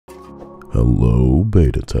Hello,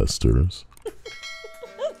 beta testers.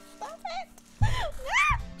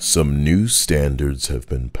 Some new standards have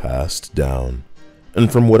been passed down, and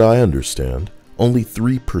from what I understand, only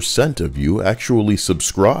 3% of you actually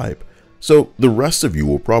subscribe, so the rest of you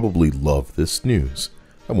will probably love this news.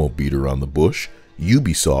 I won't beat around the bush.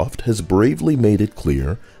 Ubisoft has bravely made it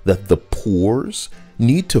clear that the poors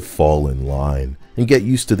need to fall in line and get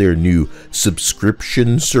used to their new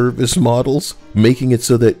subscription service models, making it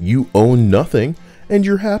so that you own nothing and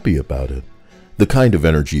you're happy about it. The kind of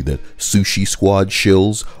energy that Sushi Squad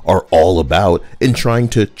shills are all about in trying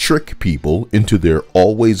to trick people into their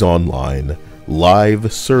always online,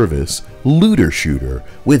 live service looter shooter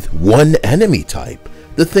with one enemy type.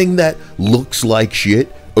 The thing that looks like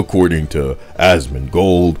shit, according to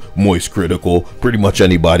Asmongold, Moist Critical, pretty much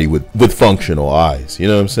anybody with functional eyes, you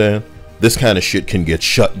know what I'm saying? This kind of shit can get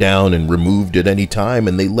shut down and removed at any time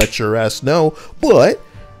and they let your ass know, but,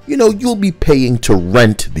 you know, you'll be paying to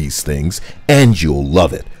rent these things and you'll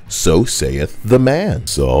love it. So saith the man.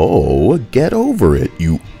 So get over it,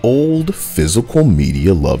 you old physical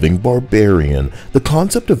media loving barbarian. The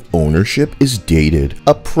concept of ownership is dated,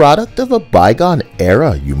 a product of a bygone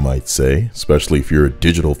era, you might say, especially if you're a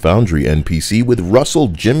Digital Foundry NPC with Russell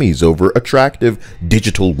Jimmies over attractive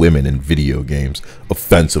digital women in video games.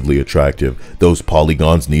 Offensively attractive. Those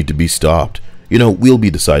polygons need to be stopped. You know, we'll be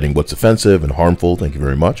deciding what's offensive and harmful, thank you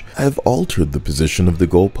very much. I have altered the position of the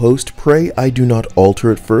goalpost. Pray I do not alter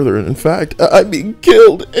it further. In fact, I'm being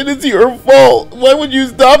killed, and it's your fault. Why would you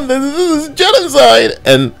stop this? This is genocide.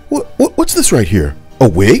 And what's this right here? A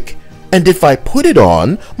wig? And if I put it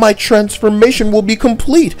on, my transformation will be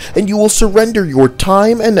complete, and you will surrender your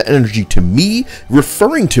time and energy to me,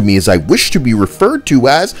 referring to me as I wish to be referred to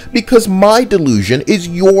as, because my delusion is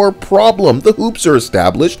your problem. The hoops are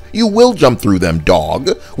established. You will jump through them, dog.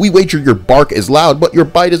 We wager your bark is loud, but your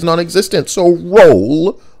bite is non-existent, so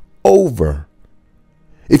roll over.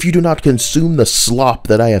 If you do not consume the slop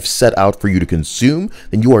that I have set out for you to consume,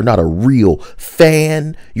 then you are not a real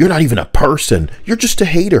fan. You're not even a person. You're just a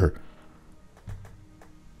hater.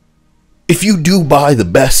 If you do buy the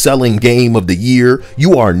best-selling game of the year,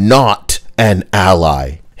 you are not an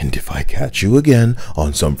ally. And if I catch you again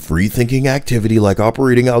on some free-thinking activity like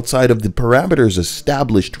operating outside of the parameters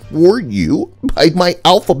established for you by my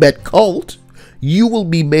alphabet cult, you will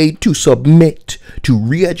be made to submit to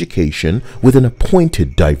re-education with an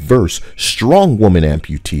appointed, diverse, strong woman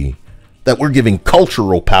amputee that we're giving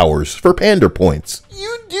cultural powers for pander points.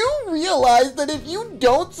 You do realize that if you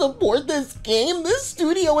don't support this game, this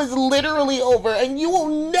studio is literally over and you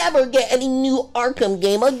will never get any new Arkham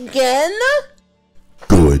game again?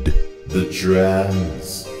 Good. The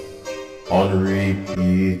trans. On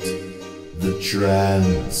repeat. The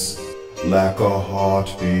trans. Like a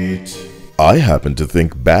heartbeat. I happen to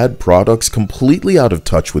think bad products completely out of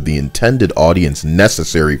touch with the intended audience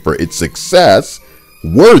necessary for its success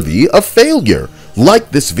worthy of failure. Like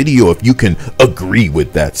this video if you can agree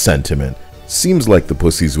with that sentiment. Seems like the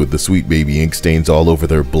pussies with the sweet baby ink stains all over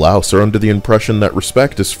their blouse are under the impression that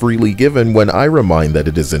respect is freely given when I remind that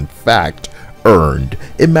it is in fact earned.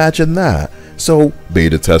 Imagine that. So,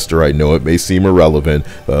 beta tester, I know it may seem irrelevant,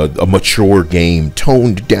 a mature game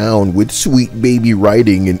toned down with sweet baby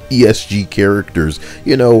writing and ESG characters.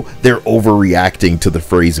 You know, they're overreacting to the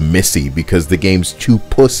phrase missy because the game's too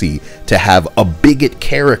pussy to have a bigot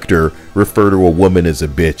character refer to a woman as a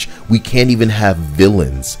bitch. We can't even have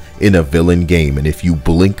villains in a villain game, and if you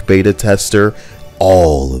blink, beta tester,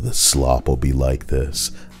 all of the slop will be like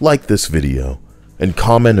this. Like this video. And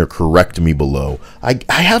comment or correct me below. I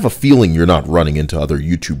have a feeling you're not running into other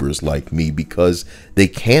YouTubers like me because they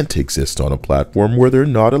can't exist on a platform where they're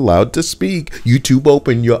not allowed to speak. YouTube,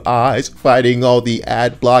 open your eyes, fighting all the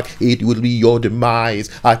ad block. It will be your demise.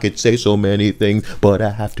 I could say so many things, but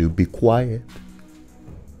I have to be quiet.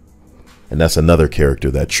 And that's another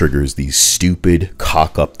character that triggers these stupid,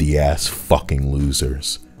 cock up the ass fucking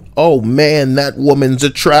losers. Oh man, that woman's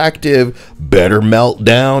attractive. Better melt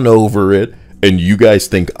down over it. And you guys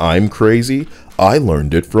think I'm crazy? I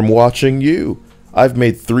learned it from watching you. I've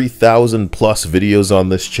made 3,000 plus videos on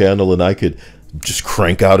this channel and I could just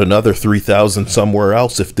crank out another 3,000 somewhere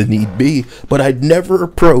else if the need be, but I'd never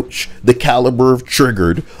approach the caliber of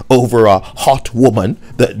triggered over a hot woman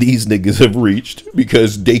that these niggas have reached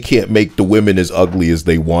because they can't make the women as ugly as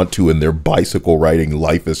they want to in their bicycle riding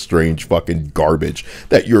Life is Strange fucking garbage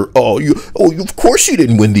that of course you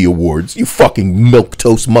didn't win the awards, you fucking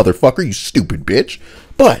milquetoast motherfucker, you stupid bitch.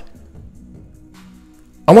 But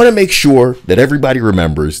I want to make sure that everybody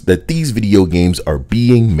remembers that these video games are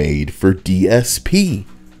being made for DSP,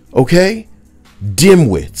 okay?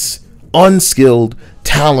 Dimwits, unskilled,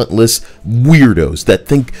 talentless weirdos that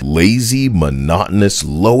think lazy, monotonous,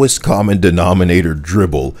 lowest common denominator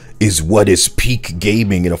dribble is what is peak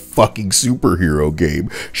gaming in a fucking superhero game.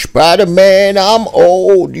 Spider-Man, I'm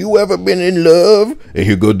old. You ever been in love? And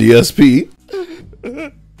here go DSP.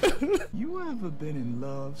 You ever been in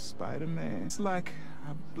love, Spider-Man? It's like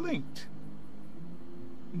I blinked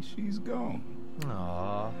and she's gone.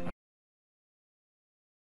 Aww.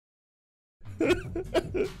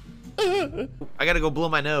 I gotta go blow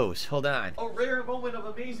my nose. Hold on. A rare moment of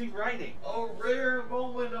amazing writing. A rare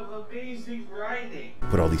moment of amazing writing.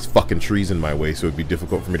 Put all these fucking trees in my way so it'd be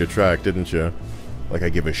difficult for me to track, didn't you? Like I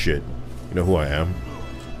give a shit. You know who I am?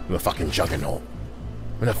 I'm the fucking juggernaut.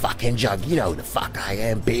 I'm the fucking jug. You know the fuck I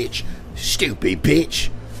am, bitch. Stupid bitch.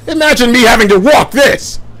 Imagine me having to walk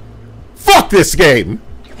this. Fuck this game.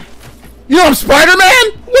 You know I'm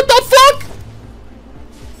Spider-Man? What the fuck?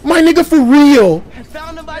 My nigga for real. I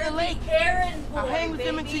found him by the lake. I'll hang with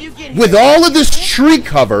him until you get here. With all of this tree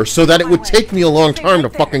cover so that it would take me a long time to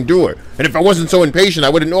fucking do it. And if I wasn't so impatient, I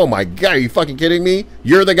wouldn't know. Oh my god, are you fucking kidding me?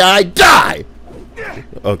 You're the guy? Die!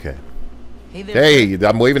 Okay. Hey,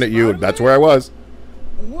 I'm waving at you. That's where I was.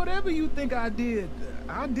 Whatever you think I did.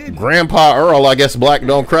 Grandpa Earl, I guess black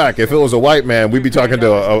don't crack. If it was a white man, we'd be talking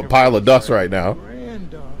to a pile of dust right now.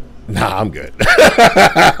 Nah, I'm good.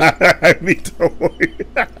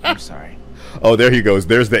 I'm sorry. Oh, there he goes.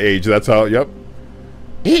 There's the age. That's how, yep.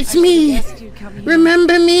 It's me.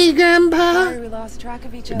 Remember me, Grandpa? We lost track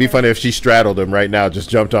of each other. It'd be funny if she straddled him right now, just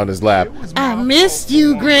jumped on his lap. I missed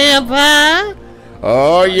you, Grandpa.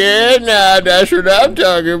 Oh, yeah, nah, that's what I'm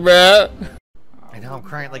talking about. And now I'm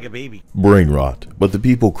crying like a baby. Brain rot. But the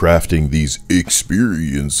people crafting these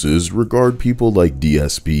experiences regard people like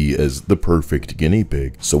DSP as the perfect guinea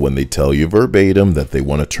pig. So when they tell you verbatim that they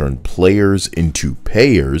want to turn players into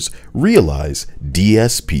payers, realize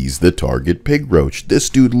DSP's the target pig roach. This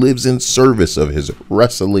dude lives in service of his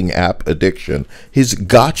wrestling app addiction, his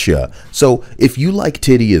gotcha. So if you like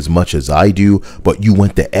titty as much as I do, but you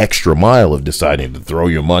went the extra mile of deciding to throw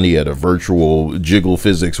your money at a virtual jiggle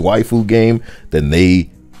physics waifu game, then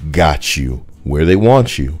they got you where they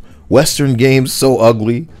want you. Western games so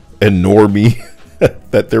ugly and normie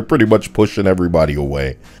that they're pretty much pushing everybody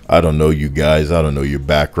away. I don't know you guys. I don't know your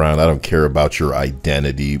background. I don't care about your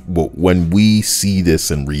identity. But when we see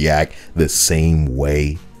this and react the same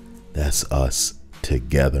way, that's us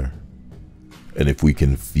together. And if we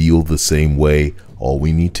can feel the same way, all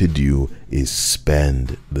we need to do is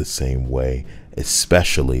spend the same way,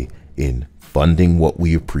 especially in funding what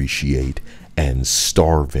we appreciate and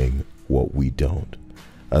starving what we don't.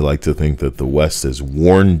 I like to think that the West has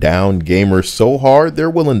worn down gamers so hard they're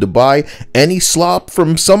willing to buy any slop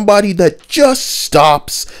from somebody that just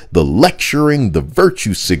stops the lecturing, the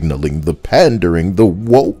virtue signaling, the pandering, the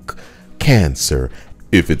woke cancer.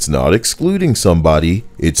 If it's not excluding somebody,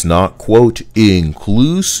 it's not, quote,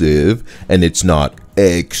 inclusive, and it's not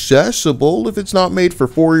accessible if it's not made for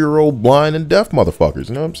 4-year-old blind and deaf motherfuckers.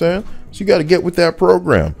 You know what I'm saying? So you got to get with that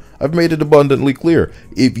program. I've made it abundantly clear.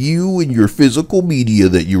 If you and your physical media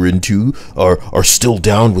that you're into are still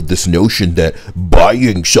down with this notion that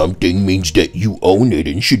buying something means that you own it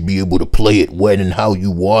and should be able to play it when and how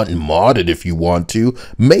you want and mod it if you want to,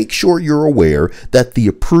 make sure you're aware that the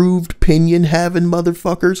approved pinion-having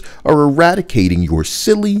motherfuckers are eradicating your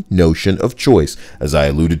silly notion of choice. As I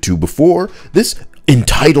alluded to before, this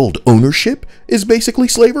entitled ownership is basically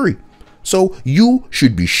slavery. So you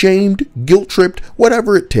should be shamed, guilt-tripped,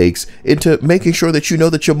 whatever it takes, into making sure that you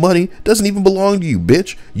know that your money doesn't even belong to you,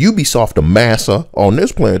 bitch. Ubisoft a massa on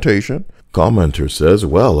this plantation. Commenter says,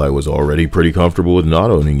 well, I was already pretty comfortable with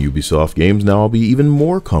not owning Ubisoft games. Now I'll be even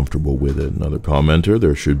more comfortable with it. Another commenter,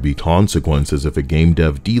 there should be consequences if a game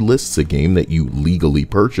dev delists a game that you legally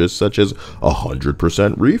purchased, such as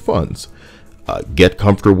 100% refunds. Get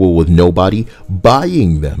comfortable with nobody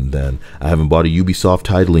buying them then. I haven't bought a Ubisoft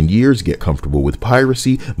title in years. Get comfortable with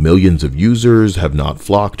piracy. Millions of users have not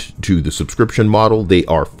flocked to the subscription model. They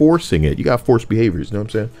are forcing it. You got forced behaviors, you know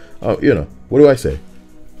what I'm saying? You know, what do I say?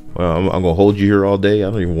 Well, I'm going to hold you here all day. I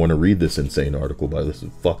don't even want to read this insane article by this.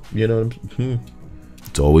 Fuck, you know what I'm saying?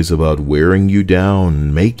 It's always about wearing you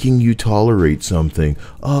down, making you tolerate something.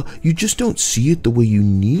 You just don't see it the way you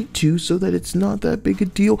need to, so that it's not that big a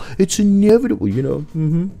deal. It's inevitable, you know.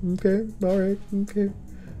 Okay, all right, okay.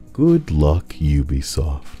 Good luck,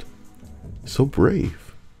 Ubisoft. So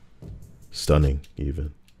brave. Stunning,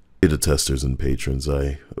 even. To testers and patrons,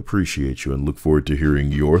 I appreciate you and look forward to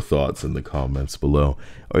hearing your thoughts in the comments below.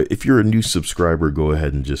 If you're a new subscriber, go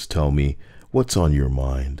ahead and just tell me what's on your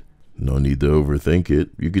mind. No need to overthink it.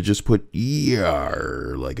 You could just put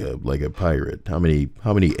 "yar" like a pirate. How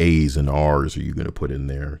many A's and R's are you gonna put in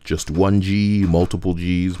there? Just one G, multiple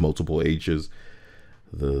G's, multiple H's.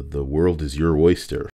 The world is your oyster.